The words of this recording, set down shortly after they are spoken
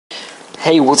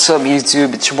Hey, what's up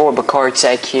YouTube? It's your boy Bakar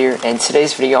Tech here, and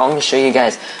today's video I'm going to show you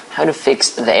guys how to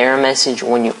fix the error message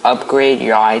when you upgrade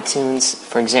your iTunes.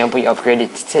 For example, you upgraded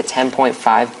to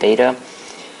 10.5 beta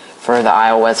for the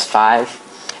iOS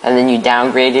 5, and then you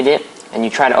downgraded it, and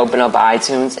you try to open up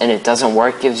iTunes, and it doesn't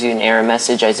work. Gives you an error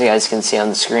message, as you guys can see on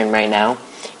the screen right now.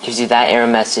 Gives you that error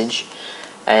message.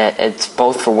 It's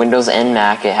both for Windows and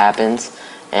Mac, it happens,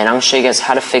 and I'm going to show you guys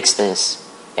how to fix this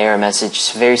error message.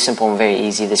 It's very simple and very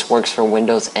easy. This works for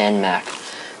Windows and Mac.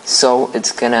 So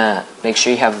it's gonna make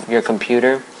sure you have your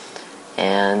computer,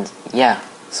 and yeah,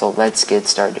 so let's get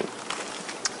started.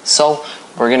 So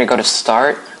we're gonna go to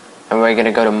Start, and we're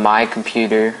gonna go to My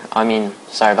Computer. My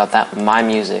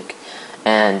Music,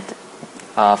 and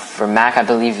for Mac I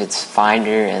believe it's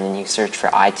Finder, and then you search for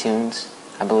iTunes,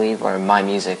 I believe, or My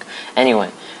Music.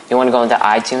 Anyway, you want to go into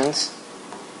iTunes,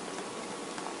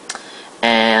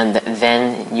 and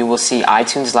then you will see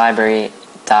iTunes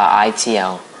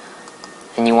Library.itl,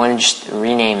 and you want to just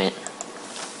rename it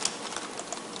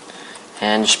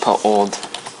and just put old.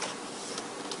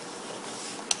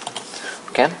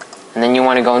 Okay, and then you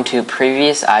want to go into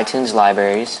previous iTunes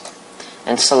libraries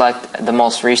and select the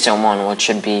most recent one, which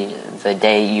should be the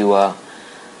day you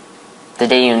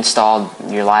installed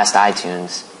your last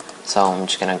iTunes. So I'm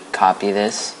just gonna copy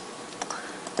this,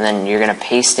 and then you're gonna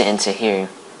paste it into here.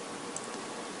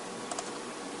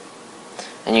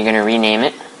 And you're going to rename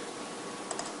it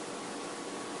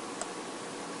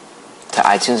to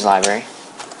iTunes Library,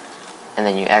 and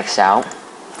then you X out,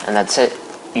 and that's it.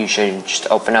 You should just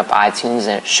open up iTunes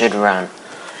and it should run,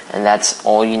 and that's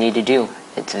all you need to do.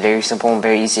 It's very simple and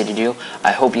very easy to do.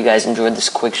 I hope you guys enjoyed this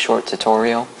quick short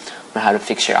tutorial on how to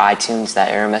fix your iTunes,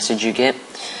 that error message you get,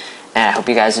 and I hope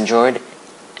you guys enjoyed,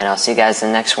 and I'll see you guys in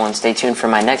the next one. Stay tuned for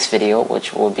my next video,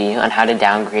 which will be on how to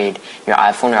downgrade your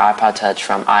iPhone or iPod Touch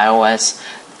from iOS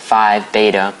 5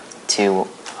 beta to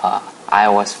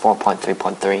iOS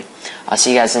 4.3.3. I'll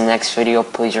see you guys in the next video.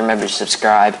 Please remember to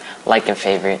subscribe, like, and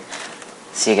favorite.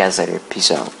 See you guys later.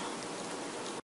 Peace out.